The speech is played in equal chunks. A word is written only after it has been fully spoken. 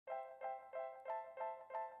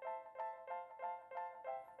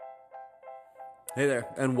Hey there,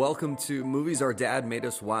 and welcome to Movies Our Dad Made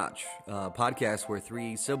Us Watch, a podcast where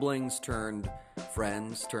three siblings turned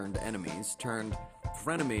friends, turned enemies, turned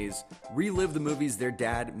frenemies relive the movies their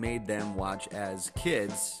dad made them watch as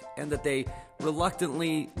kids and that they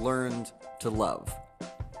reluctantly learned to love.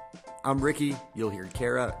 I'm Ricky, you'll hear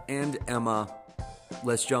Kara and Emma.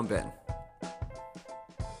 Let's jump in.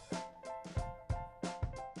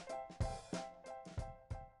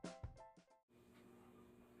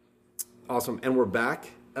 Awesome, and we're back.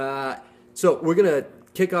 So we're going to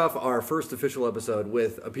kick off our first official episode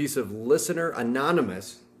with a piece of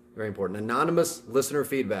anonymous, very important, anonymous listener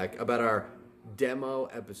feedback about our demo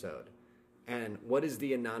episode. And what is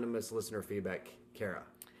the anonymous listener feedback, Kara?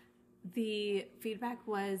 The feedback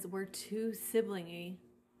was we're too siblingy,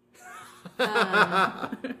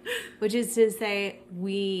 which is to say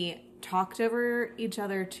we talked over each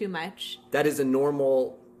other too much. That is a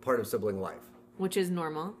normal part of sibling life. Which is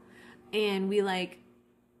normal. And we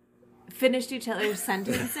finished each other's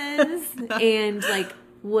sentences and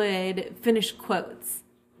would finish quotes,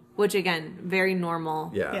 which again, very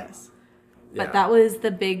normal. Yeah. Yes. But that was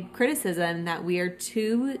the big criticism, that we are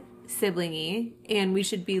too siblingy and we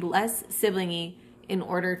should be less siblingy in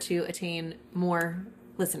order to attain more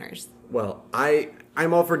listeners. Well,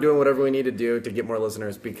 I'm all for doing whatever we need to do to get more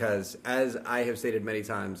listeners because, as I have stated many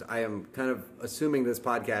times, I am kind of assuming this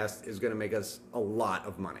podcast is going to make us a lot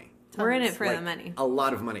of money. We're in it for the money. A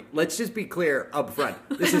lot of money. Let's just be clear up front.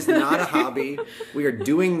 This is not a hobby. We are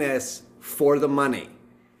doing this for the money.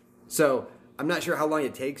 So I'm not sure how long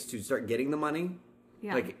it takes to start getting the money.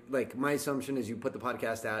 Yeah. Like my assumption is you put the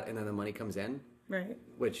podcast out and then the money comes in. Right.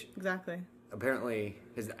 Which Exactly. apparently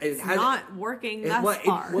has not working thus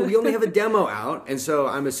far. Well, we only have a demo out, and so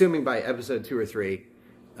I'm assuming by episode 2 or 3,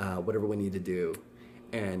 whatever we need to do,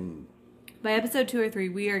 and by episode 2 or 3,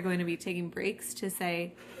 we are going to be taking breaks to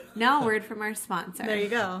say, now a word from our sponsor. There you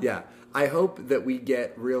go. Yeah. I hope that we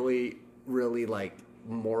get really, really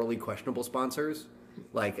morally questionable sponsors.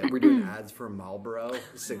 Like we're doing ads for Marlboro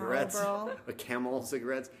cigarettes, Camel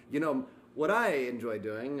cigarettes. You know, what I enjoy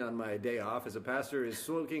doing on my day off as a pastor is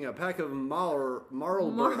smoking a pack of Marlboro.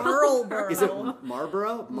 Is it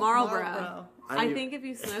Marlboro? Marlboro. I think if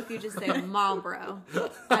you smoke, you just say Marlboro.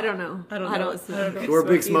 I don't know. I don't smoke. We're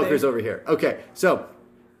big smokers over here. Okay, so,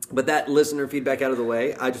 but that listener feedback out of the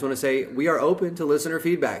way, I just want to say we are open to listener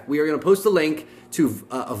feedback. We are going to post a link to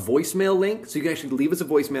a voicemail link, so you can actually leave us a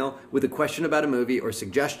voicemail with a question about a movie or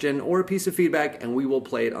suggestion or a piece of feedback, and we will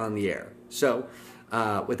play it on the air. So,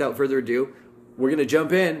 without further ado, we're going to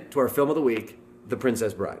jump in to our film of the week, The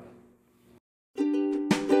Princess Bride.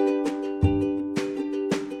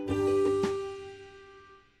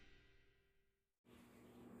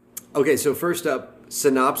 Okay, so first up,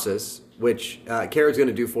 synopsis, which Kara's going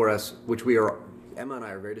to do for us, which Emma and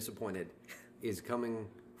I are very disappointed, is coming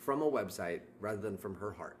from a website rather than from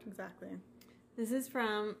her heart. Exactly. This is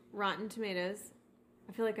from Rotten Tomatoes.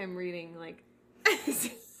 I feel like I'm reading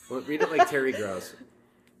Well, read it like Terry Gross.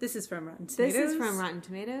 This is from Rotten Tomatoes. This is from Rotten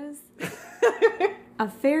Tomatoes. A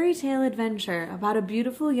fairy tale adventure about a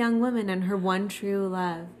beautiful young woman and her one true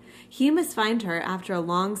love. He must find her after a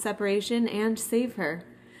long separation and save her.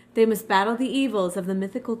 They must battle the evils of the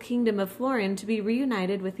mythical kingdom of Florin to be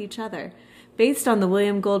reunited with each other. Based on the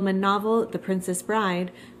William Goldman novel, The Princess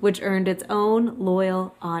Bride, which earned its own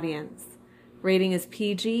loyal audience. Rating is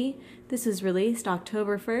PG. This was released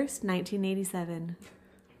October 1st, 1987.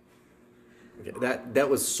 Okay, that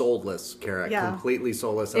was soulless, Kara. Yeah. Completely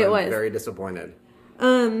soulless. And I'm very disappointed.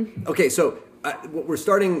 Okay, so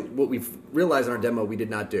what we've realized in our demo we did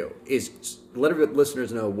not do is let our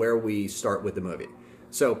listeners know where we start with the movie.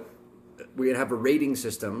 So we're going to have a rating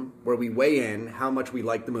system where we weigh in how much we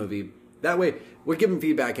like the movie. That way, we're giving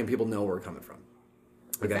feedback and people know where we're coming from.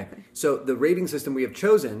 Okay? Exactly. So the rating system we have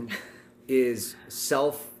chosen is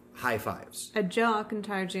self-high fives. A Joe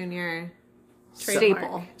Alcantar Jr.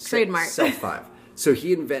 Trademark. Trademark. Self-five. So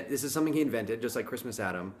this is something he invented, just like Christmas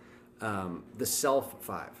Adam, the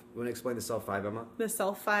self-five. You want to explain the self-five, Emma? The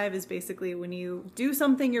self-five is basically when you do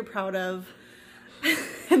something you're proud of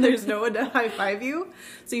and there's no one to high-five you.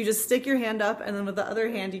 So you just stick your hand up and then with the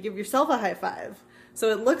other hand you give yourself a high-five.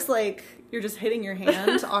 So it looks like you're just hitting your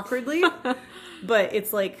hand awkwardly, but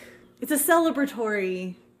it's a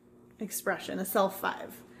celebratory expression, a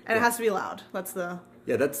self-five. And it has to be loud. That's the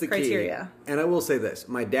criteria. Key. And I will say this.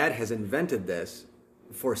 My dad has invented this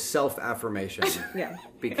for self-affirmation. Yeah.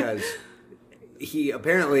 Because he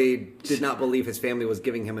apparently did not believe his family was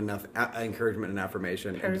giving him enough encouragement and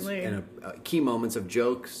affirmation in key moments of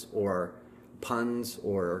jokes or puns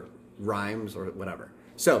or rhymes or whatever.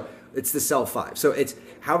 So it's the self-five. So it's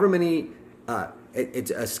however many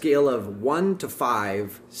It's a scale of 1 to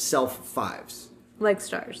 5 self fives. Like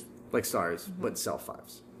stars. Like stars, but self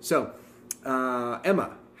fives. So,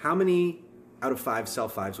 Emma, how many out of 5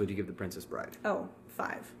 self fives would you give The Princess Bride? Oh,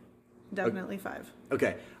 5. Definitely 5.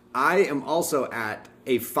 Okay. I am also at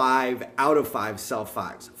a 5 out of 5 self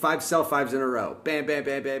fives. 5 self fives in a row. Bam, bam,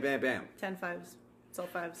 bam, bam, bam, bam. 10 5s.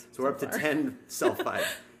 Self 5s. So we're up to 10 self fives.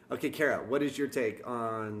 Okay, Kara, what is your take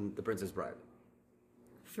on The Princess Bride?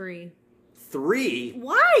 3. 3?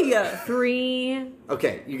 Why? 3.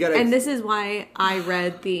 Okay, you gotta... And this is why I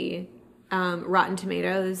read the Rotten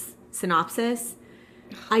Tomatoes synopsis.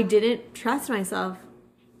 I didn't trust myself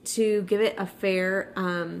to give it a fair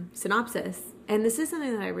synopsis. And this is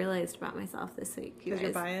something that I realized about myself this week. Because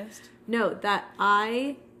you're biased? No, that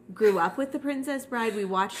I grew up with The Princess Bride. We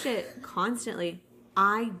watched it constantly.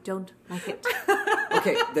 I don't like it.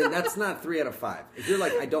 Okay, then that's not 3 out of 5. If you're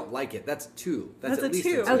like, I don't like it, that's 2. That's at a least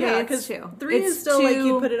 2. a 2. Okay, Yeah, it's 2. 3 It's is still 2. like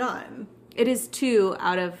you put it on. It is 2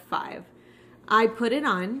 out of 5. I put it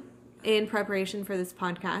on in preparation for this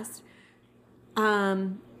podcast.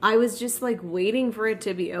 I was just like waiting for it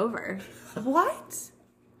to be over. What?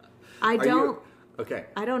 I don't Okay.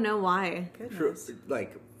 I don't know why. Goodness.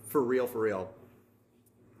 Like, for real.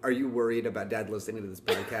 Are you worried about Dad listening to this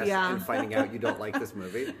podcast Yeah. and finding out you don't like this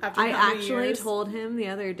movie? After I how many actually years? told him the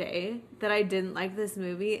other day that I didn't like this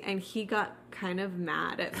movie, and he got kind of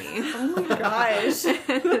mad at me. Oh my gosh.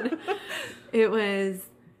 It was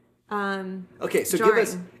Okay, so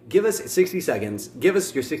jarring. give us 60 seconds. Give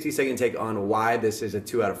us your 60-second take on why this is a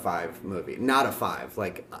 2 out of 5 movie, not a 5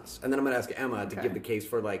 like us. And then I'm going to ask Emma to give the case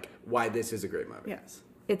for like why this is a great movie. Yes.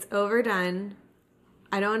 It's overdone.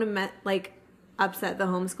 I don't want to upset the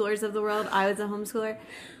homeschoolers of the world. I was a homeschooler.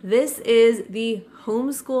 This is the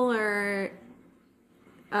homeschooler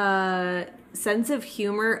sense of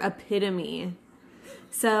humor epitome.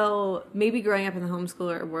 So maybe growing up in the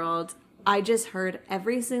homeschooler world, I just heard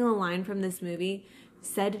every single line from this movie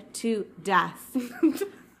said to death.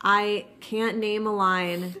 I can't name a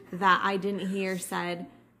line that I didn't hear said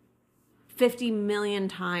 50 million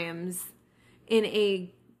times in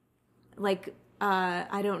a,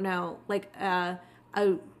 I don't know, a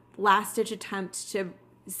last-ditch attempt to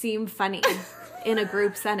seem funny in a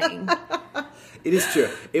group setting. It is true.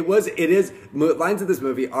 It is. Lines of this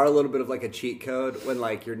movie are a little bit of like a cheat code when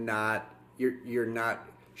like you're not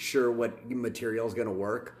sure what material is going to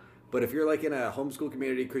work. But if you're like in a homeschool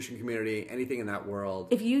community, Christian community, anything in that world,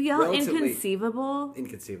 If you yell relatively inconceivable,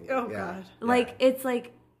 Oh, God. it's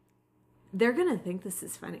like they're gonna think this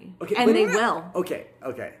is funny, Okay, and but- they will. Okay.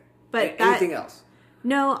 But Anything else?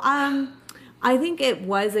 No, I think it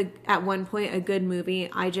was at one point a good movie.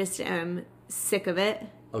 I just am sick of it.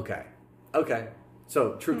 Okay.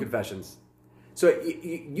 So, true confessions. So,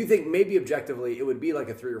 you think maybe objectively it would be like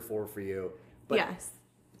a 3 or 4 for you, but Yes.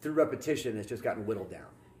 through repetition it's just gotten whittled down.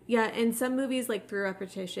 Yeah, and some movies like through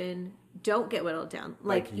repetition don't get whittled down.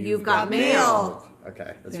 Like You've Got Mail. Mail.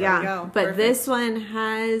 Okay. That's Yeah, right. go. but Perfect. this one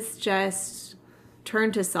has just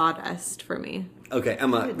turned to sawdust for me. Okay,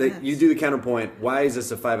 Emma, Goodness. you do the counterpoint. Why is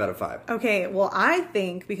this a 5 out of 5? Okay, well, I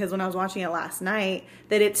think, because when I was watching it last night,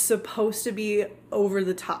 that it's supposed to be over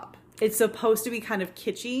the top. It's supposed to be kind of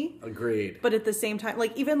kitschy, Agreed. but at the same time,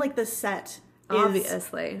 like, even, like, the set is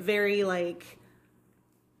Obviously. very, like,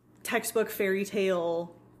 textbook fairy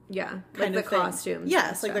tale Yeah, like kind the of thing. costumes.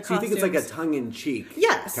 Yes, and like the So you costumes. think it's like a tongue-in-cheek?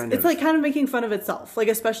 Yes, kind it's of. like kind of making fun of itself. Like,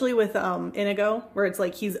 especially with Inigo, where it's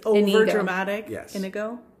like he's over dramatic. Yes.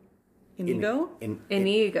 Inigo? Inigo.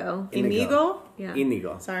 Inigo? Yeah.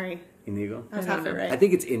 Inigo. Sorry. Inigo? I was half it right. I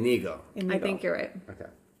think it's Inigo. Inigo. I think you're right. Okay.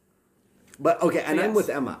 But, okay, and I'm Yes. with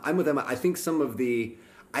Emma. I think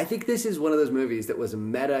I think this is one of those movies that was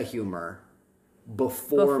meta humor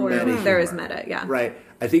before meta humor. there was meta, yeah. Right.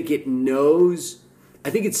 I think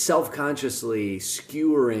it's self-consciously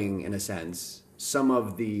skewering, in a sense, some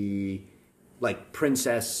of the, like,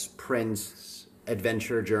 princess, prince,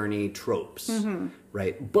 adventure journey tropes. Mm-hmm.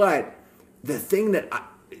 Right? But the thing that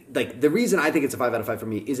the reason I think it's a 5 out of 5 for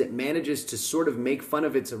me is it manages to sort of make fun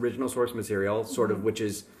of its original source material, sort Mm-hmm. of, which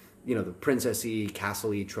is, the princessy,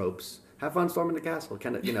 castle-y tropes. Have fun storming the castle,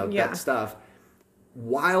 kind of, Yeah. that stuff,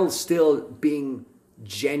 while still being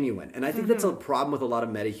genuine. And I think that's a problem with a lot of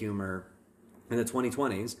meta humor in the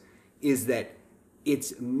 2020s, is that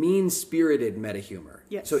it's mean-spirited meta humor.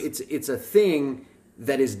 Yes. So it's a thing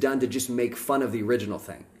that is done to just make fun of the original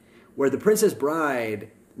thing. Where The Princess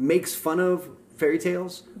Bride makes fun of fairy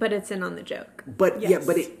tales, But it's in on the joke. but Yes.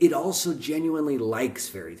 it also genuinely likes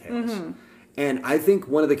fairy tales. And I think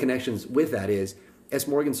one of the connections with that is S.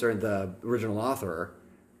 Morgenstern, the original author,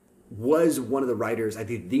 was one of the writers, I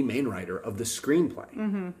think the main writer of the screenplay.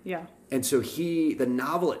 Mm-hmm. Yeah. And so the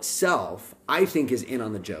novel itself, I think, is in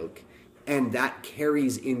on the joke, and that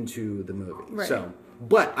carries into the movie. Right. So,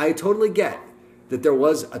 but I totally get that there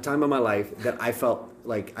was a time in my life that I felt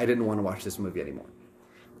like I didn't want to watch this movie anymore.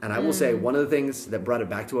 And I will say one of the things that brought it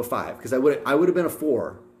back to a 5, because I would have been a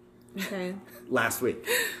 4 last week,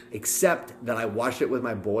 except that I watched it with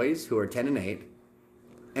my boys who are 10 and 8.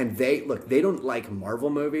 And they don't like Marvel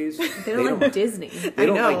movies. They don't like Disney. They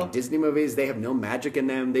don't like Disney movies. They have no magic in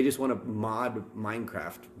them. They just want to mod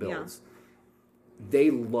Minecraft builds. Yeah. They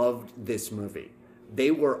loved this movie.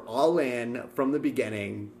 They were all in from the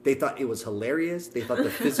beginning. They thought it was hilarious. They thought the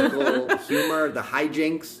physical humor, the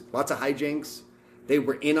hijinks, lots of hijinks. They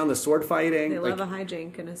were in on the sword fighting. They love a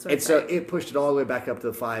hijink and a sword fight. So it pushed it all the way back up to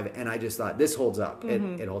the 5, and I just thought, this holds up.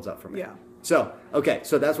 It holds up for me. Yeah. So, okay,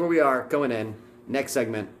 so that's where we are going in. Next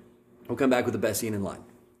segment, we'll come back with the best scene in line.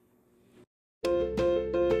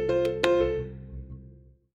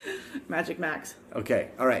 Magic Max. Okay,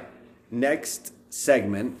 all right. Next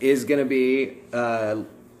segment is going to be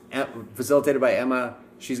facilitated by Emma.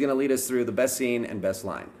 She's going to lead us through the best scene and best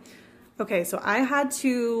line. Okay, so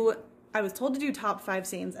I was told to do top 5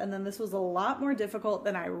 scenes, and then this was a lot more difficult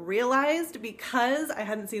than I realized because I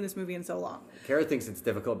hadn't seen this movie in so long. Kara thinks it's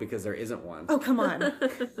difficult because there isn't one. Oh, come on.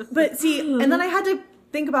 But see, and then I had to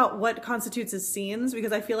think about what constitutes as scenes,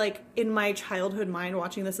 because I feel like in my childhood mind,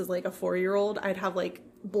 watching this as like a 4-year-old, I'd have like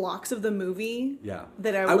blocks of the movie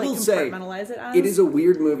that I would compartmentalize it as. It is a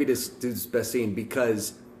weird movie to do this best scene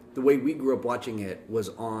because the way we grew up watching it was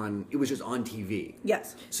just on TV.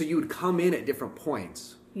 Yes. So you would come in at different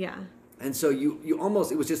points. Yeah. And so you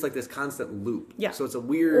almost, it was just like this constant loop. Yeah. So it's a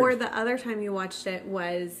weird... Or the other time you watched it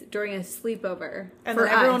was during a sleepover. And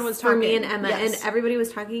everyone was talking. For me and Emma. Yes. And everybody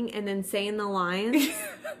was talking and then saying the lines.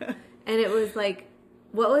 And it was like,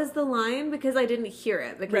 what was the line? Because I didn't hear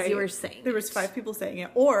it because you were saying There was 5 people saying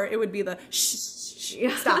it. Or it would be the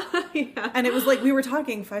stop. Yeah. And it was like, we were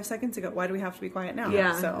talking 5 seconds ago. Why do we have to be quiet now?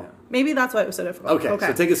 Yeah. So maybe that's why it was so difficult. Okay,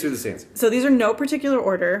 so take us through the scenes. So these are no particular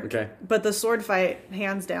order. Okay. But the sword fight,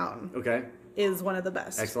 hands down, is one of the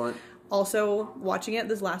best. Excellent. Also, watching it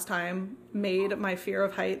this last time made my fear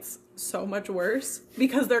of heights so much worse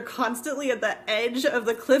because they're constantly at the edge of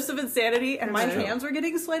the cliffs of insanity and my hands were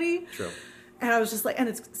getting sweaty. True. And I was just like, and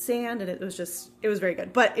it's sand and it was very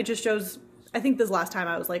good. But it just shows, I think this last time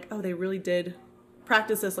I was like, oh, they really did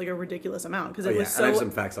practice this like a ridiculous amount because it was so I have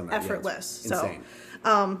some facts on that. effortless. Yeah, insane.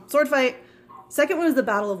 So, sword fight. Second one is the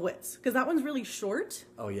Battle of Wits because that one's really short.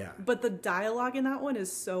 Oh, yeah. But the dialogue in that one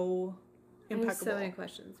is so impeccable. I have so many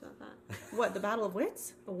questions about that. What, the Battle of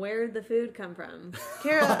Wits? Where did the food come from?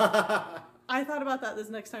 Kara, I thought about that this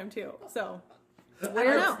next time too. So,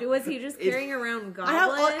 was he just carrying around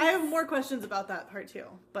goblets? I have more questions about that part too.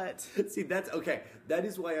 But see, that's okay. That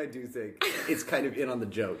is why I do think it's kind of in on the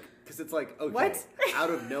joke because it's like, okay, what?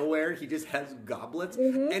 Out of nowhere he just has goblets,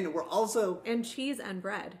 and we're also cheese and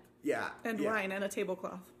bread. Yeah, and wine and a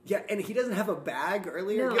tablecloth. Yeah, and he doesn't have a bag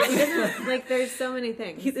earlier. No, he doesn't. Like, there's so many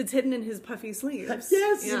things. It's hidden in his puffy sleeves.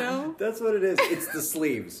 Yes, you know, that's what it is. It's the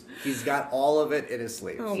sleeves. He's got all of it in his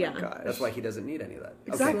sleeves. Oh my gosh, that's why he doesn't need any of that.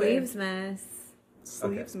 Exactly. Sleeves mess.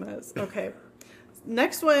 Sleeves mess. Okay.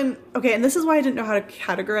 Next one. Okay, and this is why I didn't know how to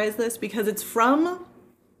categorize this because it's from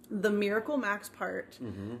the Miracle Max part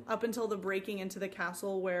up until the breaking into the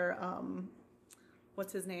castle where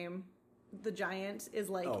what's his name? The giant is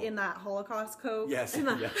like in that Holocaust coat. Yes. That's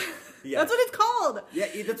what it's called. Yeah,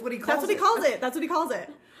 that's what he calls it. That's what he calls it. That's what he calls it.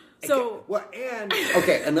 So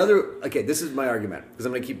this is my argument because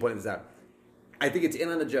I'm going to keep pointing this out. I think it's in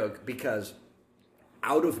on the joke because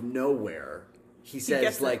out of nowhere he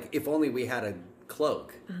says like, if only we had a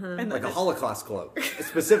cloak, like a Holocaust cloak,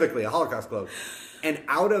 specifically a Holocaust cloak, and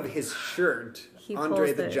out of his shirt,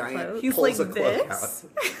 Andre the Giant pulls a cloak out.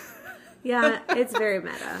 Yeah, it's very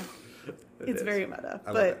meta. It's very meta,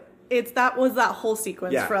 but that was that whole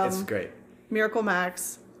sequence from it's great. Miracle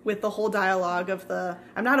Max with the whole dialogue of the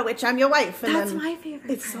 "I'm not a witch, I'm your wife." And that's my favorite.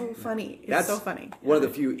 It's so funny. It's so funny. One of the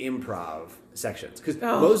few improv sections because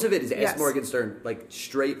most of it is S. Morgenstern, like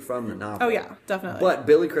straight from the novel. Oh yeah, definitely. But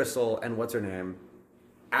Billy Crystal and what's her name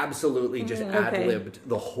absolutely just ad-libbed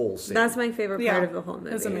the whole scene. That's my favorite part of the whole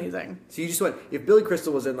movie. It's amazing. So you just went, if Billy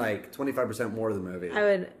Crystal was in like 25% more of the movie, I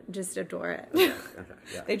would just adore it. Okay,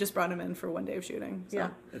 They just brought him in for one day of shooting. So. Yeah,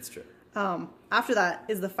 that's true. After that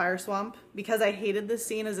is the fire swamp, because I hated this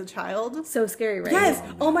scene as a child. So scary, right? Yes.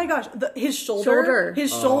 Oh my gosh. His shoulder. His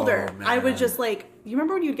shoulder. Oh, man. I would just like, you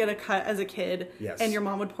remember when you'd get a cut as a kid Yes. and your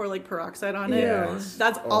mom would pour like peroxide on it? Yes.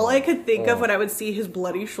 That's all I could think of when I would see his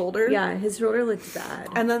bloody shoulder. Yeah, his shoulder looked bad.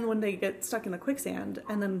 And then when they get stuck in the quicksand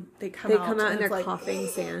and then they come out and it's they're like, coughing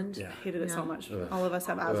sand. Yeah. I hated it so Yeah. much. All of us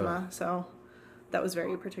have asthma, so that was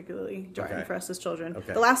very particularly jarring Okay. for us as children.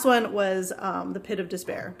 Okay. The last one was the Pit of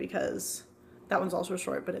Despair, because that one's also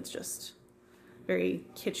short, but it's just very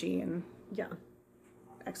kitschy and Yeah.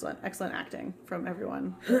 excellent acting from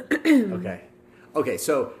everyone. Okay,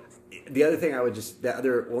 so the other thing I would just,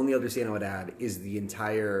 only other scene I would add is the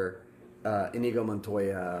entire Inigo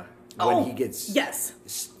Montoya when he gets yes,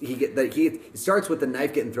 it starts with the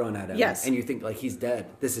knife getting thrown at him. Yes. And you think like he's dead.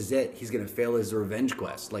 This is it. He's gonna fail his revenge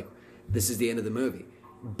quest. Like this is the end of the movie.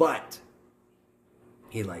 But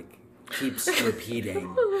he like keeps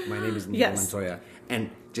repeating, "My name is Inigo Yes. Montoya," and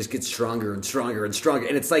just gets stronger and stronger and stronger.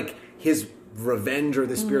 And it's like his revenge or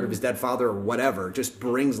the spirit of his dead father or whatever just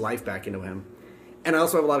brings life back into him. And I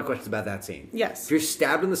also have a lot of questions about that scene. Yes. If you're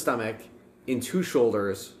stabbed in the stomach, in two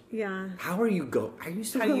shoulders, Yeah. how are you Are you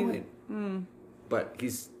still How do you- going? But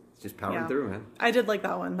he's just powering Yeah. through, man. I did like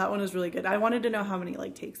that one. That one was really good. I wanted to know how many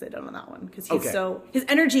like takes they done on that one, because he's Okay. his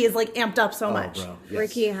energy is like amped up so much. Bro. Yes.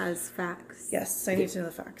 Ricky has facts. Yes, I need to know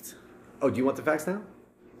the facts. Oh, do you want the facts now?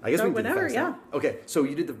 I guess Sure, we can do the whatever, facts now. Okay, so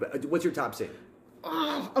you did what's your top scene?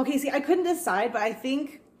 Okay, see, I couldn't decide, but I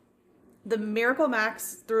think the Miracle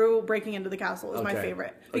Max through breaking into the castle is my Okay.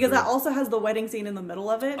 favorite, because Agreed. that also has the wedding scene in the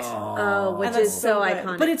middle of it. Oh, which And that's is so good.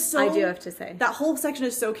 iconic. But it's so, I do have to say. that whole section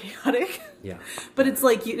is so chaotic. Yeah. But it's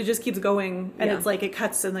like it just keeps going, and Yeah. it's like it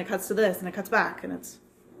cuts and it cuts to this and it cuts back, and it's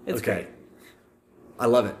Okay. great. I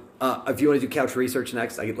love it. If you want to do couch research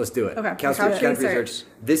next, let's do it. Okay, Couch couch research. research.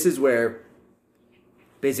 This is where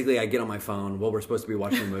basically I get on my phone while we're supposed to be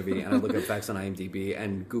watching a movie and I look up facts on IMDb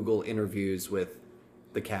and Google interviews with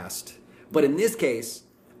the cast. But in this case,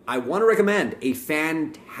 I want to recommend a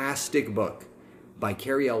fantastic book by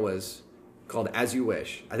Carey Elwes called As You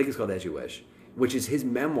Wish. I think it's called As You Wish, which is his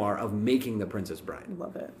memoir of making The Princess Bride.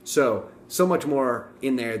 Love it. So much more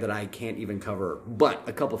in there that I can't even cover. But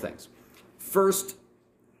a couple things. First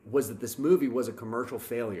was that this movie was a commercial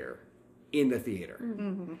failure in the theater.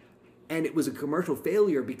 Mm-hmm. And it was a commercial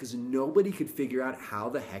failure because nobody could figure out how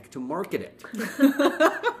the heck to market it.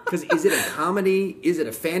 Because is it a comedy? Is it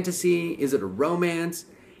a fantasy? Is it a romance?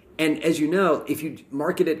 And as you know, if you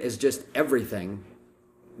market it as just everything,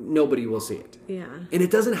 nobody will see it. Yeah. And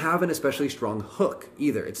it doesn't have an especially strong hook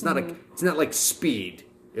either. It's not it's not like Speed.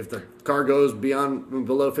 If the car goes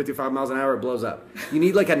below 55 miles an hour, it blows up. You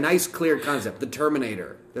need like a nice, clear concept. The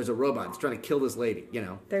Terminator. There's a robot. It's trying to kill this lady. You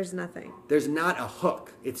know. There's nothing. There's not a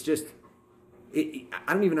hook. It's just. I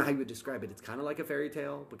don't even know how you would describe it. It's kind of like a fairy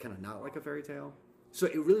tale, but kind of not like a fairy tale. So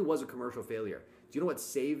it really was a commercial failure. Do you know what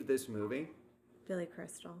saved this movie? Billy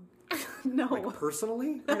Crystal. No, Like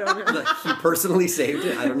personally? I don't know. Like, he personally saved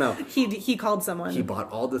it? I don't know. He called someone. He bought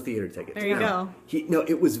all the theater tickets. There you go. No,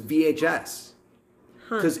 it was VHS.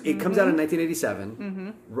 Because it comes out in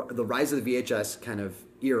 1987, the rise of the VHS kind of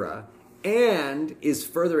era, and is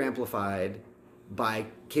further amplified by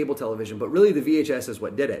cable television. But really, the VHS is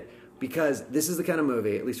what did it. Because this is the kind of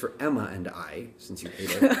movie, at least for Emma and I, since you hate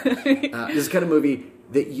it, this is the kind of movie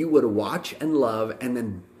that you would watch and love and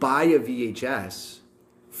then buy a VHS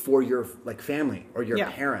for your like family or your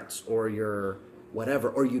parents or your whatever,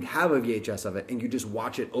 or you'd have a VHS of it and you just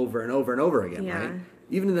watch it over and over and over again, Yeah. right?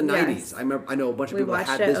 Even in the Yes. 90s, I know a bunch of We people that watched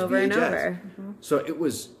had it this over VHS. and over. So it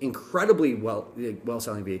was incredibly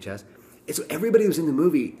well-selling VHS. And so everybody who was in the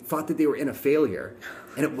movie thought that they were in a failure.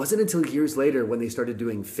 And it wasn't until years later when they started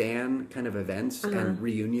doing fan kind of events and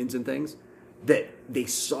reunions and things that they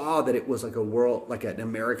saw that it was like like an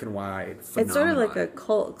American-wide phenomenon. It's sort of like a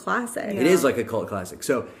cult classic. It is like a cult classic.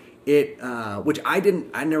 So it, which I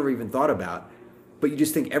never even thought about, but you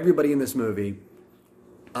just think everybody in this movie,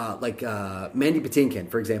 Mandy Patinkin,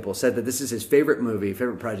 for example, said that this is his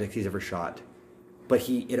favorite project he's ever shot. But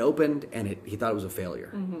it opened and he thought it was a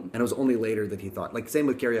failure. Mm-hmm. And it was only later that he thought, like same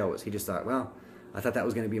with Carey Elwes, he just thought, well, I thought that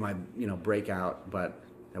was going to be my, breakout, but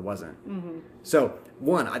it wasn't. Mm-hmm. So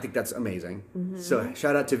one, I think that's amazing. Mm-hmm. So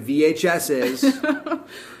shout out to VHS's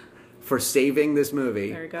for saving this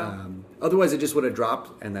movie. There you go. Otherwise, it just would have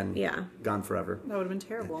dropped and then gone forever. That would have been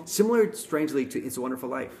terrible. Similar, strangely, to It's a Wonderful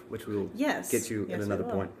Life, which we will get to at another we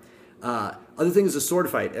will. point. Other thing is the sword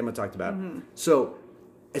fight Emma talked about. Mm-hmm. So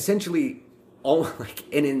essentially,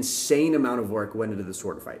 an insane amount of work went into the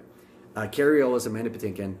sword fight. Carey Elwes and Amanda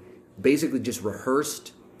Patinkin basically just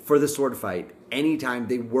rehearsed for the sword fight anytime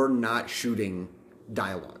they were not shooting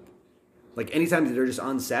dialogue. Like anytime they're just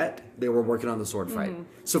on set, they were working on the sword fight.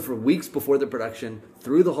 So for weeks before the production,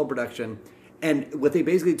 through the whole production, and what they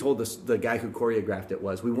basically told the guy who choreographed it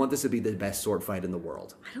was, we want this to be the best sword fight in the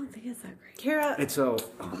world. I don't think it's that great. Kara. And so,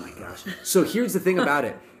 oh my gosh. So here's the thing about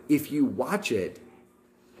it. If you watch it,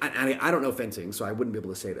 I don't know fencing, so I wouldn't be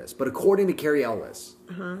able to say this, but according to Carey Elwes,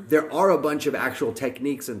 there are a bunch of actual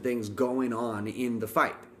techniques and things going on in the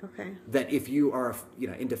fight. Okay. That if you are,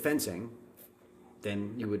 into fencing,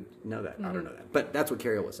 then you would know that. I don't know that. But that's what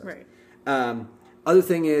Carey Elwes says. Right. Other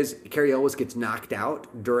thing is, Carey Elwes gets knocked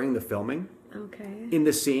out during the filming. Okay. In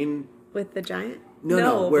the scene. With the giant?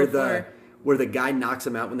 No, where the guy knocks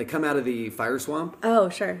him out when they come out of the fire swamp. Oh,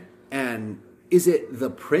 sure. And is it the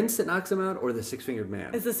prince that knocks him out or the six-fingered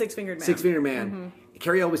man? It's the six-fingered man. Six-fingered man.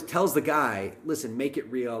 Carey Elwes tells the guy, listen, make it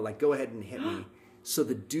real. Like, go ahead and hit me. So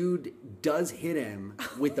the dude does hit him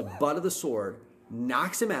with the butt of the sword,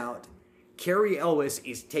 knocks him out. Carey Elwes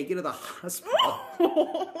is taken to the hospital.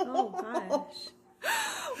 Oh, gosh.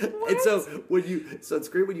 And so it's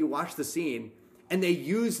great when you watch the scene and they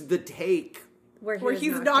use the take Where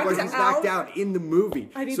he's knocked out in the movie.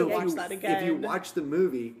 I need to watch that again. If you watch the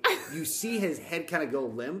movie, you see his head kind of go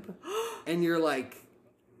limp, and you're like,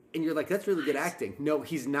 that's really good acting. No,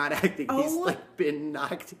 he's not acting. He's been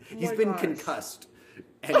knocked. He's been concussed.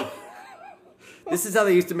 And this is how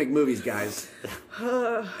they used to make movies, guys.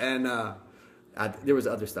 And there was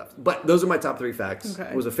other stuff, but those are my top 3 facts. Okay.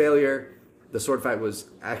 It was a failure. The sword fight was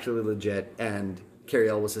actually legit, and Carey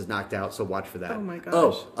Elwes is knocked out, so watch for that. Oh my gosh.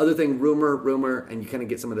 Oh, other thing, rumor, and you kind of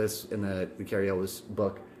get some of this in the Carey Elwes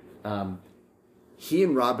book. He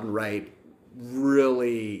and Robin Wright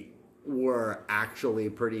really were actually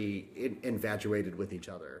pretty infatuated with each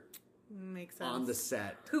other. Makes sense. On the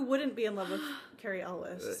set. Who wouldn't be in love with Carey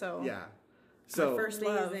Elwes? So yeah. So my first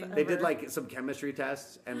love Amazing. they did ever. like some chemistry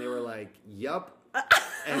tests, and they were like, "Yup."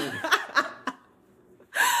 And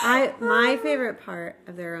My favorite part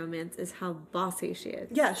of their romance is how bossy she is.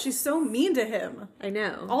 Yeah, she's so mean to him I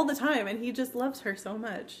know. all the time, and he just loves her so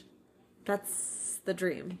much. That's the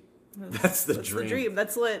dream. that's the dream. The dream.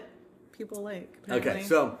 That's what people like. Apparently. Okay,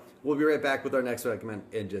 so we'll be right back with our next recommend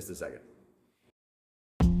in just a second.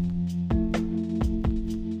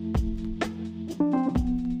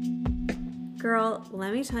 Girl,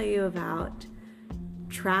 let me tell you about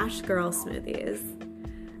Trash Girl Smoothies.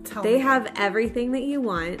 Tell They me. have everything that you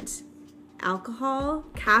want. Alcohol,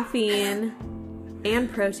 caffeine,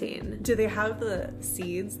 and protein. Do they have the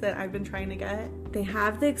seeds that I've been trying to get? They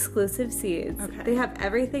have the exclusive seeds. Okay. They have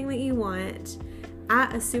everything that you want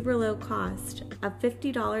at a super low cost of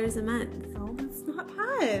 $50 a month. Oh, that's not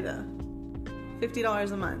bad.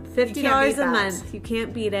 $50 a month. You can't beat $50 a that. month. You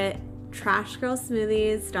can't beat it.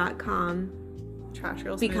 TrashGirlSmoothies.com. Trash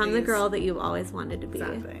Girl Become the Smoothies. girl that you've always wanted to be.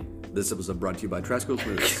 Exactly. This episode brought to you by Trash Girl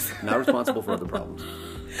Smoothies. Not responsible for other problems.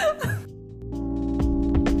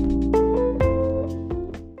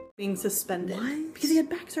 Being suspended. What? Because he had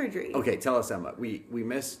back surgery. Okay, tell us, Emma. We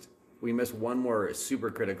missed one more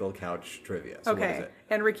super critical couch trivia. So what is Okay. it?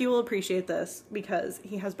 And Ricky will appreciate this because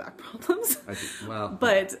he has back problems. I think, well,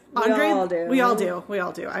 But We Andre, all do. We all do. We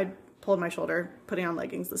all do. I pulled my shoulder putting on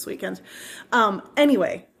leggings this weekend.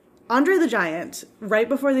 Anyway, Andre the Giant, right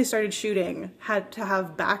before they started shooting, had to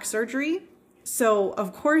have back surgery. So,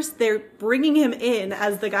 of course, they're bringing him in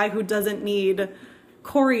as the guy who doesn't need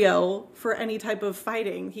choreo for any type of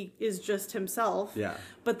fighting. He is just himself. Yeah.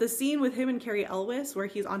 But the scene with him and Carey Elwes, where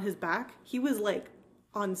he's on his back, he was like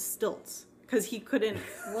on stilts because he couldn't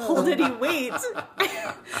hold any weight.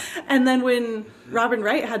 And then when Robin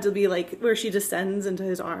Wright had to be like, where she descends into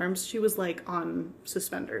his arms, she was like on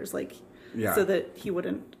suspenders, like, Yeah. so that he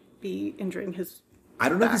wouldn't be injuring his I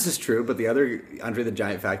don't know if back. this is true, but the other Andre the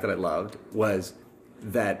Giant fact that I loved was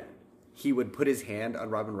that he would put his hand on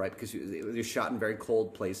Robin Wright because it was shot in very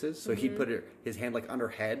cold places. So he'd put his hand like on her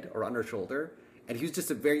head or on her shoulder. And he was just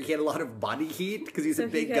he had a lot of body heat because he's a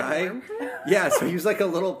big could guy. warm her? Yeah, so he was like a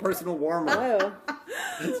little personal warmer. Oh.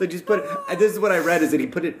 So just and this is what I read is that he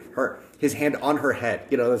put his hand on her head.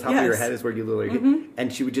 You know, the top of your Yes. head is where you literally,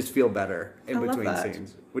 and she would just feel better in I love between that.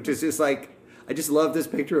 scenes. Which is just like, I just love this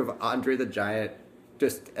picture of Andre the Giant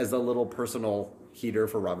just as a little personal heater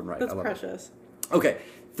for Robin Wright. That's I love precious. it. Okay,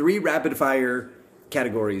 3 rapid fire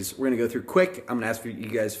categories. We're going to go through quick. I'm going to ask for you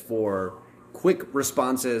guys for quick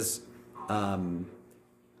responses.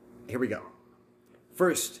 Here we go.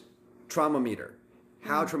 First, trauma meter.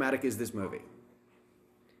 How traumatic is this movie?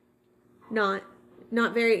 Not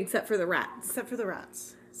very, except for the rats. Except for the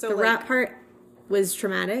rats. So The like, rat part was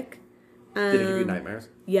traumatic. Did it give you nightmares?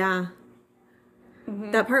 Yeah.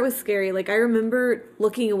 That part was scary. Like, I remember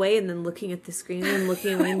looking away and then looking at the screen and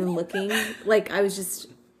looking away and then looking. Like, I was just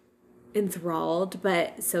enthralled,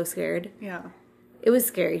 but so scared. Yeah. It was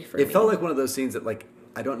scary for me. It felt like one of those scenes that, like,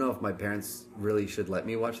 I don't know if my parents really should let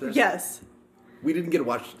me watch this. Yes. We didn't get to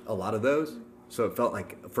watch a lot of those, so it felt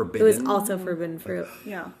like It forbidden. was also forbidden fruit.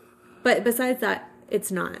 Yeah. But besides that,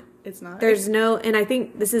 it's not. It's not. There's no, and I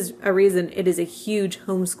think this is a reason it is a huge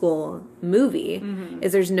homeschool movie,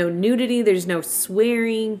 is there's no nudity, there's no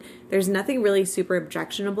swearing, there's nothing really super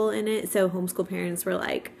objectionable in it. So homeschool parents were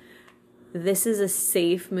like, this is a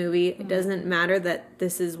safe movie. It doesn't matter that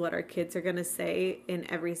this is what our kids are going to say in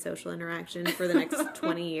every social interaction for the next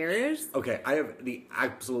 20 years. Okay, I have the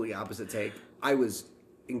absolutely opposite take. I was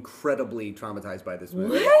incredibly traumatized by this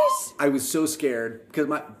movie. What? I was so scared because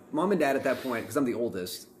my mom and dad at that point, because I'm the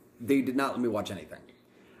oldest, they did not let me watch anything.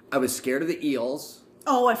 I was scared of the eels.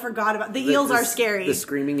 Oh, I forgot about the eels are scary. The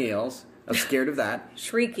screaming eels. I was scared of that.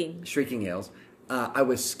 Shrieking eels. I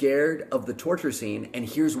was scared of the torture scene, and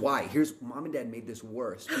here's why. Mom and dad made this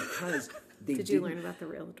worse because they Did you learn about the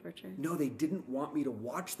real torture? No, they didn't want me to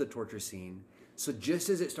watch the torture scene. So just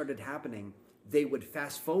as it started happening, they would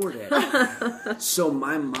fast forward it. So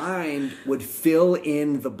my mind would fill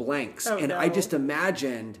in the blanks. Oh, and no. I just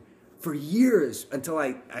imagined, for years, until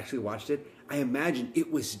I actually watched it, I imagined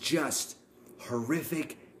it was just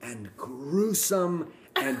horrific and gruesome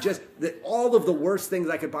and just all of the worst things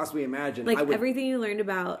I could possibly imagine. Like everything you learned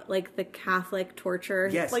about, like the Catholic torture.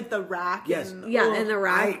 Yes. Like the rack. Yes. And, And the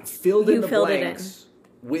rack. I filled in you the filled blanks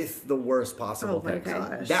with the worst possible Oh my things.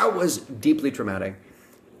 gosh. That was deeply traumatic.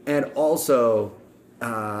 And also,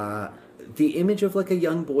 the image of like a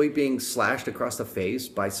young boy being slashed across the face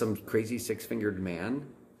by some crazy six-fingered man,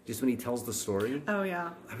 just when he tells the story, Oh, yeah.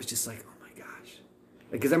 I was just like, oh my gosh.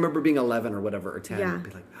 Because I remember being 11 or whatever, or 10, Yeah. and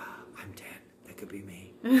be like, oh, I'm 10. That could be me.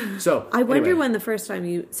 So I wonder anyway. when the first time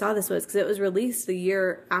you saw this was, because it was released the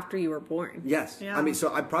year after you were born. Yes. Yeah. I mean,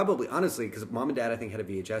 so I probably, honestly, because mom and dad, I think, had a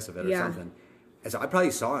VHS of it or Yeah. something. And so I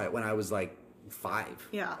probably saw it when I was like 5.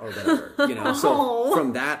 Yeah. Or whatever. You know, so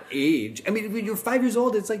from that age, I mean, when you're 5 years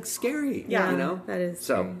old, it's like scary. Yeah. You know? That is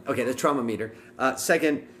So, scary. okay, the trauma meter.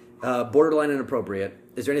 Second, borderline inappropriate.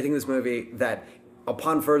 Is there anything in this movie that,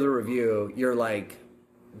 upon further review, you're like,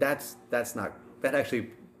 that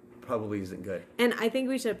actually probably isn't good? And I think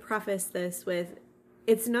we should preface this with,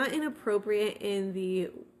 it's not inappropriate in the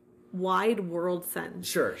wide world sense.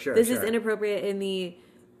 Sure. This is inappropriate in the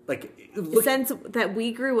Like, sense that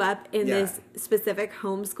we grew up in Yeah. this specific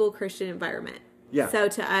homeschool Christian environment. Yeah. So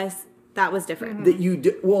to us, that was different. that you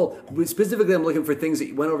do, well, specifically I'm looking for things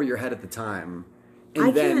that went over your head at the time, and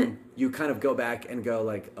I then can't- you kind of go back and go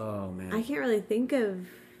like, oh man. I can't really think of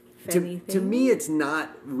anything. to me, it's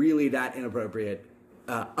not really that inappropriate,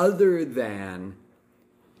 other than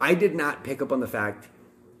I did not pick up on the fact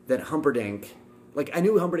that Humperdinck, like I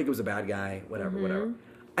knew Humperdinck was a bad guy, whatever.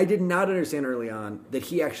 I did not understand early on that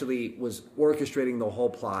he actually was orchestrating the whole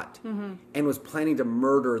plot and was planning to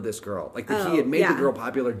murder this girl. Like that he had made the girl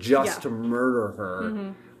popular just to murder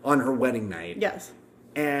her on her wedding night. Yes.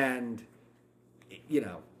 And, you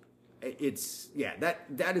know, it's,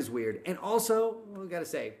 that is weird. And also, I gotta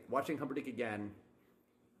say, watching Humperdinck again,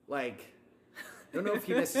 like, I don't know if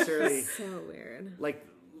he necessarily, So weird. like,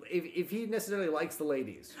 if he necessarily likes the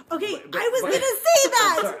ladies. Okay, But- I was but- going to say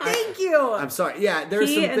that. sorry. Thank you. I'm sorry. Yeah, there's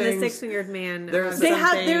He some and things. the six-fingered man. There's have They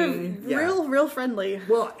had, they're something- Yeah. real friendly.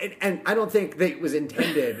 Well, and I don't think that it was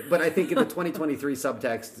intended, but I think in the 2023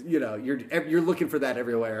 subtext, you know, you're looking for that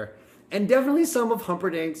everywhere. And definitely some of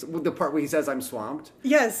Humperdinck's, the part where he says, I'm swamped,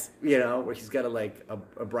 Yes. you know, where he's got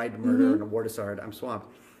a bride to murder and a war to start, I'm swamped.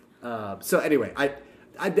 So anyway, I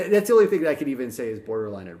that's the only thing that I could even say is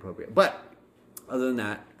borderline inappropriate. But other than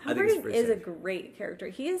that, I think it's Humperdinck pretty is a safe. great character.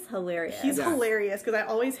 He is hilarious. He's Yeah. hilarious because I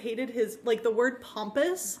always hated his, like, the word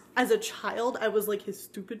pompous. As a child, I was like, his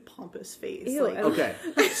stupid pompous face. Ew, Like, I Okay,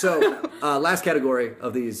 so last category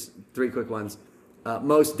of these 3 quick ones,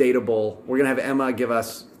 most dateable. We're gonna have Emma give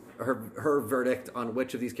us her verdict on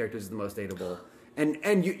which of these characters is the most dateable,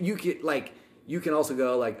 and you can also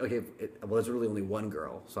go like, okay, well, there's really only one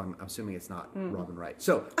girl, so I'm assuming it's not Robin Wright.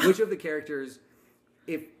 So which of the characters,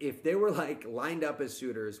 if they were like lined up as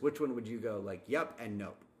suitors, which one would you go like, yep and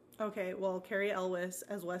nope? Okay, well, Carey Elwes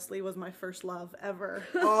as Wesley was my first love ever.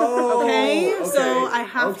 Oh, Okay, so I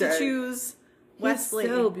have to okay. choose Wesley.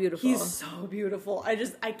 so beautiful. He's so beautiful.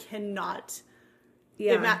 I cannot.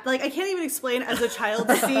 Yeah. I can't even explain as a child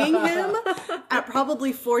seeing him at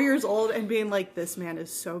probably 4 years old and being like, this man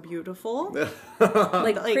is so beautiful.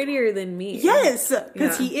 like prettier than me. Yes,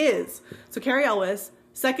 because Yeah. he is. So Carey Elwes.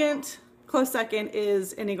 Close second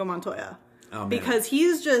is Inigo Montoya. Oh, man. Because he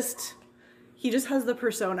just has the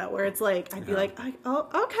persona where it's like, I'd be like, oh,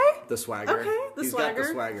 okay. The swagger. Okay, the He's swagger. got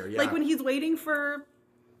the swagger, yeah. Like when he's waiting for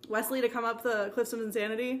Wesley to come up the cliffs of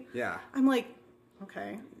insanity. Yeah. I'm like,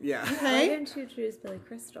 okay. Yeah. Why Okay. didn't you choose Billy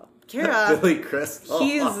Crystal? Kara, Billy Crystal.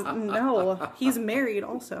 he's married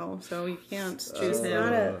also, so you can't choose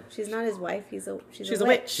him. She's not his wife. She's a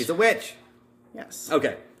witch. She's a witch. Yes.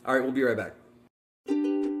 Okay. All right, we'll be right back.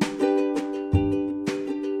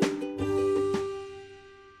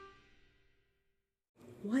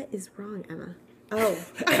 What is wrong, Emma? Oh,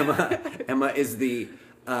 Emma is the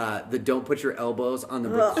don't put your elbows on the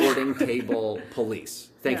recording table police.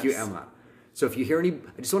 Thank you, Yes. Emma. So if you hear any,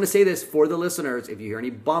 I just want to say this for the listeners, if you hear any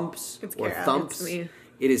bumps It's or Kara. thumps, It's me.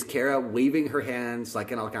 it is Kara waving her hands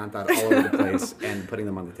like an Alcantara all over the place and putting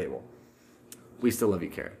them on the table. We still love you,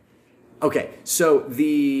 Kara. Okay, so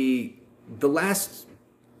the last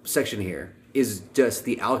section here is just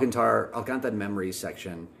the Alcantara memories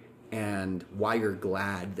section and why you're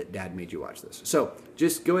glad that Dad made you watch this. So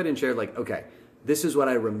just go ahead and share, like, okay, this is what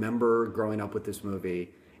I remember growing up with this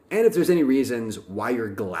movie, and if there's any reasons why you're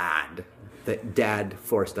glad that Dad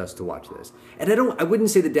forced us to watch this. And I wouldn't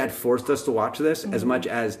say that Dad forced us to watch this as much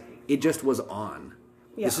as it just was on.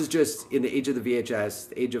 Yeah. This is just in the age of the VHS,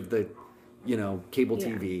 the age of the, cable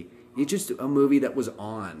TV. It's just a movie that was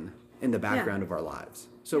on in the background of our lives.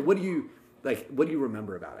 So what do you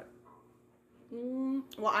remember about it?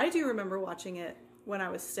 Well, I do remember watching it when I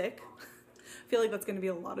was sick. I feel like that's going to be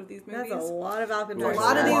a lot of these movies. that's a lot of Alcantara. A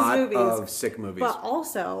lot of these movies. Of sick movies. But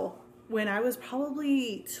also, when I was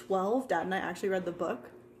probably 12, Dad and I actually read the book.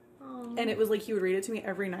 And it was like he would read it to me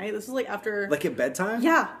every night. This was like after... Like at bedtime?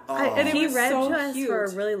 Yeah. Oh. And it He was read so to us cute. for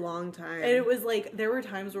a really long time. And it was like, there were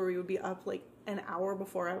times where we would be up like an hour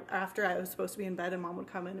after I was supposed to be in bed, and Mom would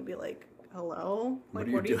come in and be like, hello? Like,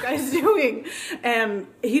 what are you guys doing? And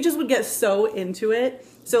he just would get so into it.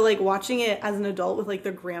 So like watching it as an adult with like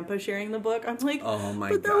their grandpa sharing the book, I'm like, Oh my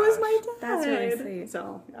but that was gosh. my dad. That's really sweet.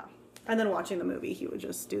 So, yeah. And then watching the movie, he would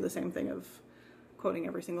just do the same thing of quoting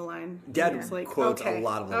every single line. Dad It's like, quotes okay, a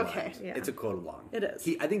lot of the okay, lines. yeah. It's a quote along. It is.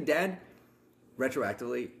 I think Dad,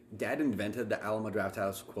 retroactively, Dad invented the Alamo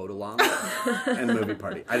Drafthouse quote along and movie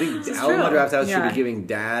party. I think Alamo true. Drafthouse should Yeah. be giving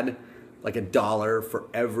Dad like $1 for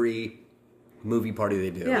every movie party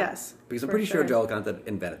they do. Yeah. Yes. Because I'm for pretty sure sure. Joe Alcantara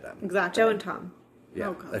invented them. Exactly. Joe and Tom. Yeah,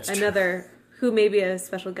 Oh, God. that's true. Another who may be a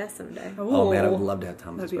special guest someday. Oh man, I would love to have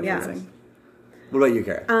Tom. as That'd be my Yeah. amazing. friend. What about you,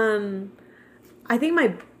 Kara? I think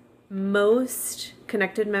my most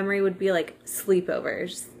connected memory would be like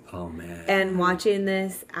sleepovers Oh man. and watching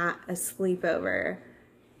this at a sleepover.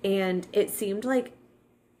 And it seemed like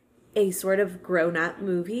a sort of grown-up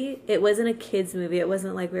movie. It wasn't a kid's movie. It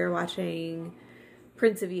wasn't like we were watching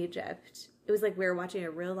Prince of Egypt. It was like we were watching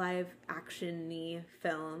a real live action-y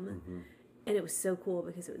film. Mm-hmm. And it was so cool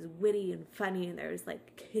because it was witty and funny and there was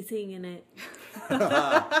like kissing in it.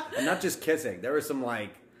 And not just kissing. There was some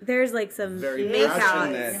like There's like some very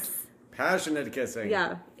make-outs. passionate kissing.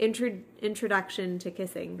 Yeah, introduction to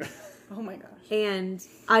kissing. Oh my gosh. And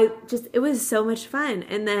it was so much fun.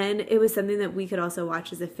 And then it was something that we could also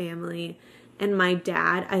watch as a family. And my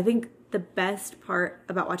dad, I think the best part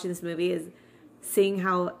about watching this movie is seeing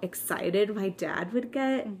how excited my dad would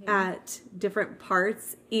get at different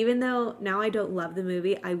parts. Even though now I don't love the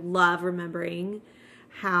movie, I love remembering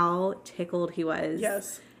how tickled he was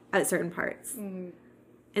Yes. at certain parts.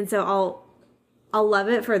 And so I'll love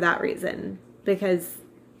it for that reason, because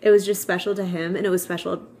it was just special to him and it was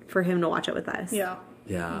special for him to watch it with us. Yeah.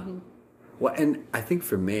 Yeah. Well, and I think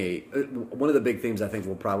for me, one of the big themes I think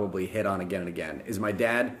we'll probably hit on again and again is my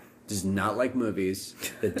dad does not like movies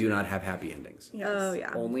that do not have happy endings. Yes. Oh,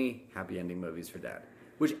 yeah. Only happy ending movies for Dad.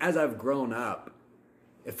 Which, as I've grown up,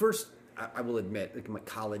 at first, I will admit, like in my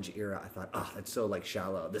college era, I thought, oh, that's so like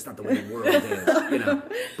shallow. That's not the way the world is,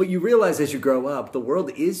 But you realize as you grow up, the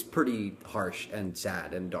world is pretty harsh and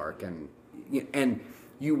sad and dark, and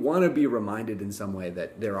you want to be reminded in some way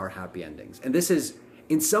that there are happy endings. And this is,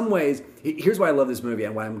 in some ways, here's why I love this movie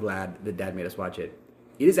and why I'm glad that Dad made us watch it.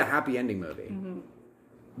 It is a happy ending movie. Mm-hmm.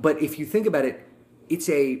 But if you think about it, it's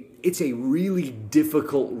a really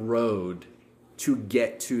difficult road to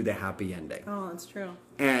get to the happy ending. Oh, that's true.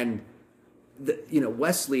 And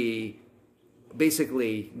Wesley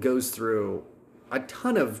basically goes through a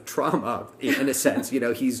ton of trauma in a sense.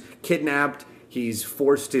 He's kidnapped. He's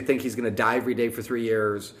forced to think he's going to die every day for 3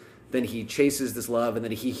 years. Then he chases this love, and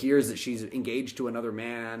then he hears that she's engaged to another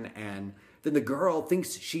man, and then the girl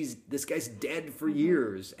thinks this guy's dead for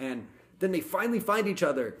years, and then they finally find each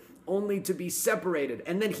other, only to be separated,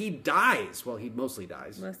 and then he dies. Well, he mostly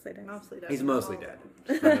dies. Mostly does. Mostly does. He's mostly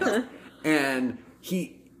dead. And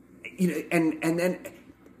he, and then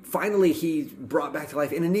finally he's brought back to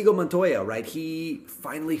life. And Inigo Montoya, right? He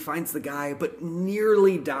finally finds the guy, but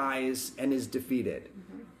nearly dies and is defeated.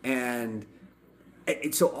 And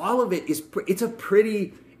so all of it is, it's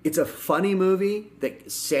a funny movie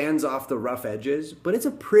that sands off the rough edges, but it's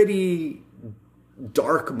a pretty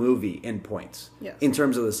dark movie in points in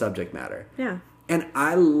terms of the subject matter. Yeah. And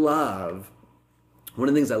one of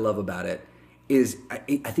the things I love about it is, I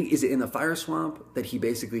think, is it in the Fire Swamp that he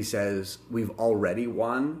basically says, we've already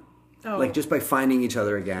won? Oh. Like, just by finding each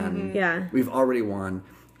other again, we've already won.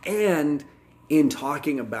 And in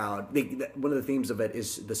talking about, one of the themes of it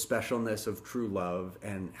is the specialness of true love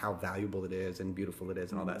and how valuable it is and beautiful it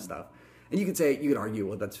is and all that stuff. And you could argue,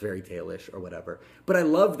 well, that's fairy tale-ish or whatever. But I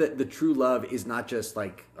love that the true love is not just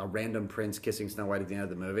like a random prince kissing Snow White at the end of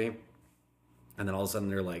the movie, and then all of a sudden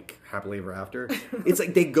they're like happily ever after. It's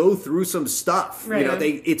like they go through some stuff. Right.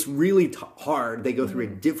 It's really hard. They go through a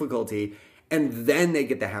difficulty, and then they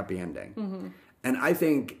get the happy ending. Mm-hmm. And I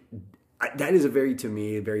think that is a very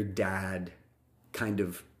dad kind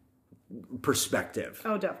of perspective.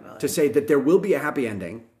 Oh, definitely. To say that there will be a happy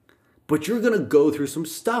ending, but you're going to go through some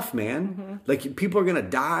stuff, man. Mm-hmm. Like, people are going to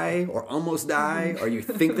die or almost die, or you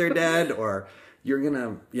think they're dead, or you're going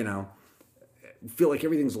to, feel like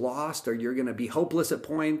everything's lost, or you're going to be hopeless at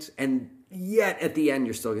points. And yet at the end,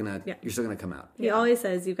 you're still going to come out. He always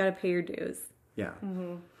says you've got to pay your dues. Yeah.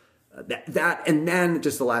 Mm-hmm. That, and then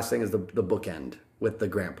just the last thing is the bookend with the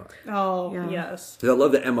grandpa. Oh, yes. I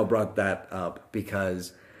love that Emma brought that up,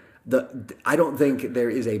 because I don't think there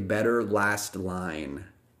is a better last line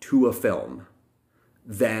to a film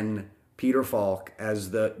than Peter Falk as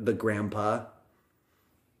the grandpa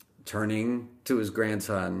turning to his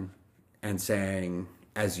grandson and saying,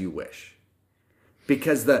 "As you wish."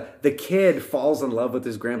 Because the kid falls in love with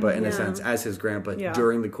his grandpa, in a sense, as his grandpa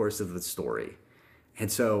during the course of the story.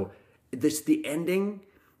 And so the ending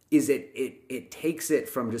is it takes it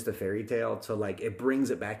from just a fairy tale to, like, it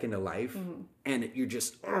brings it back into life. Mm-hmm. And you're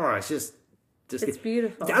just, it's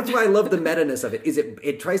beautiful. That's why I love the meta-ness of it. Is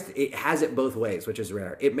it has it both ways, which is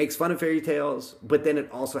rare. It makes fun of fairy tales, but then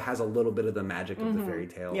it also has a little bit of the magic of the fairy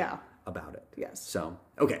tale about it. Yes. So,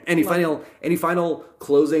 okay. Any final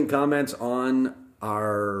closing comments on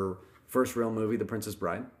our first real movie, The Princess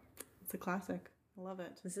Bride? It's a classic. I love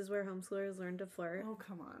it. This is where homeschoolers learn to flirt. Oh,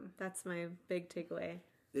 come on. That's my big takeaway.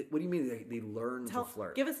 What do you mean they learn to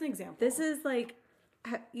flirt? Give us an example. This is like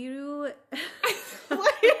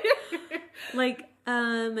like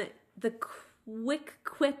the quick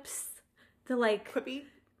quips, the like quippy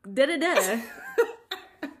da-da-da.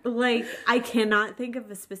 Like, I cannot think of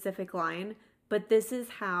a specific line, but this is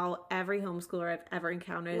how every homeschooler I've ever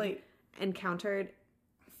encountered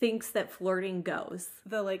thinks that flirting goes.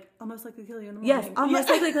 The, like, almost like the kill you in the morning. Yes, almost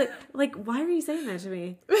like why are you saying that to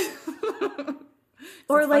me?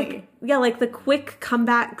 Or like, like the quick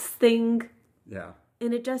comebacks thing. Yeah.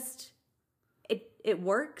 And it just, it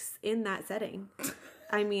works in that setting.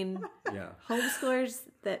 I mean, homeschoolers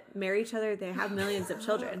that marry each other, they have millions of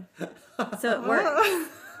children. So it works.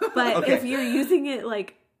 But if you're using it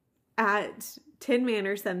like at Tin Man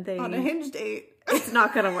or something. On a Hinge date. It's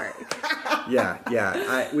not going to work.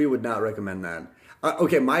 We would not recommend that.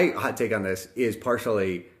 Okay, my hot take on this is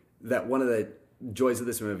partially that one of the joys of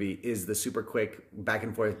this movie is the super quick back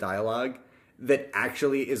and forth dialogue that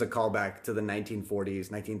actually is a callback to the 1940s,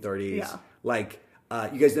 1930s. Yeah. Like,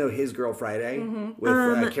 you guys know His Girl Friday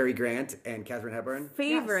with Cary Grant and Katharine Hepburn?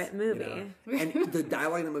 Favorite movie. And the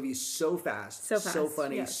dialogue in the movie is so fast, so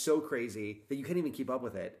funny, so crazy that you can't even keep up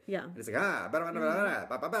with it. Yeah. And it's like,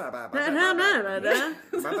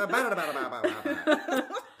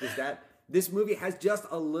 is that... This movie has just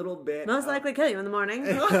a little bit... Most likely kill you in the morning.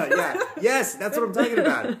 Yes, that's what I'm talking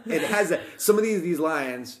about. It has some of these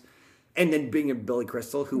lines... And then being a Billy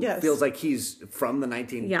Crystal, who feels like he's from the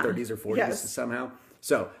 1930s or 40s somehow.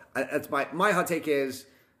 So that's my hot take is,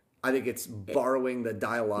 I think it's borrowing the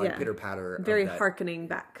dialogue pitter-patter. Very hearkening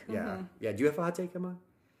back. Yeah. Mm-hmm. Yeah. Do you have a hot take, Emma?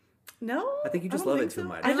 No. I think you just love it too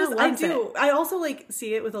much. I do. I also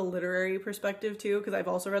see it with a literary perspective too, because I've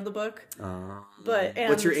also read the book.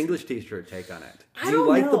 What's your English teacher take on it? Do you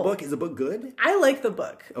like the book? Is the book good? I like the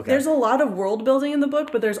book. Okay. There's a lot of world building in the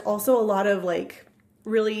book, but there's also a lot of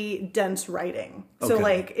really dense writing. So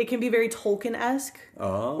it can be very Tolkien-esque.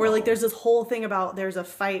 Oh. Where there's this whole thing about there's a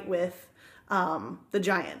fight with the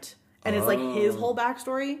giant. And it's his whole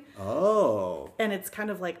backstory. Oh. And it's kind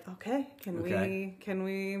of can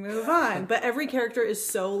we move on? But every character is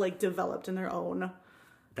so developed in their own.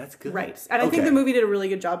 That's good. Right. And I think the movie did a really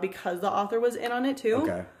good job because the author was in on it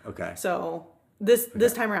too. Okay. So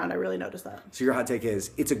this time around, I really noticed that. So your hot take is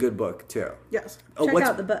it's a good book too. Yes. Check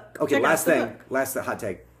out the book. Okay, last hot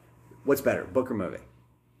take. What's better, book or movie?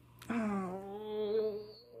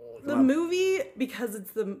 The movie, because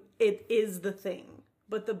it is the thing.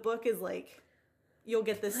 but the book is like, you'll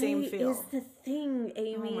get the same feel. Is the thing,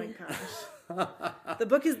 Amy. Oh my gosh. The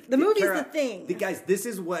movie is The Thing. Guys, this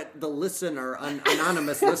is what the listener,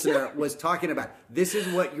 anonymous listener, was talking about. This is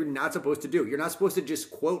what you're not supposed to do. You're not supposed to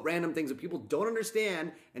just quote random things that people don't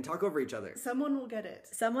understand and talk over each other. Someone will get it.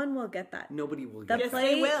 Someone will get that. Nobody will get The it.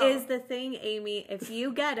 play will. is The Thing, Amy. If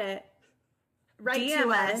you get it, Right DM to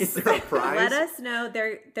us. us. Is there a prize? Let us know.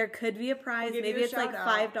 There could be a prize. We'll give Maybe you a it's like shout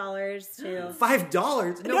out. $5 too.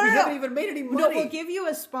 $5? No, we haven't even made any No, money. we'll give you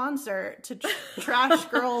a sponsor to Trash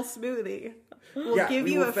Girl Smoothie. We'll give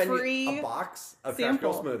we you will a send free a box of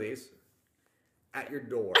sample. Trash Girl smoothies at your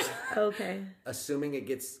door, Okay. assuming it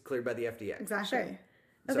gets cleared by the FDA. Exactly. Sure.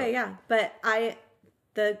 So- Okay, yeah. But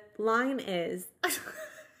the line is,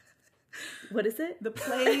 what is it? The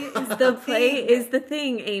play is The play is the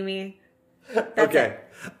thing, Amy. That's Okay.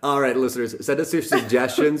 it. All right, listeners, send us your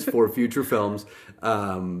suggestions for future films.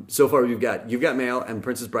 So far, you've got Mail and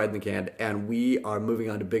Princess Bride in the Can, and we are moving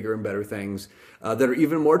on to bigger and better things that are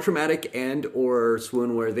even more traumatic and or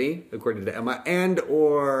swoon-worthy, according to Emma, and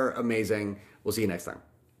or amazing. We'll see you next time.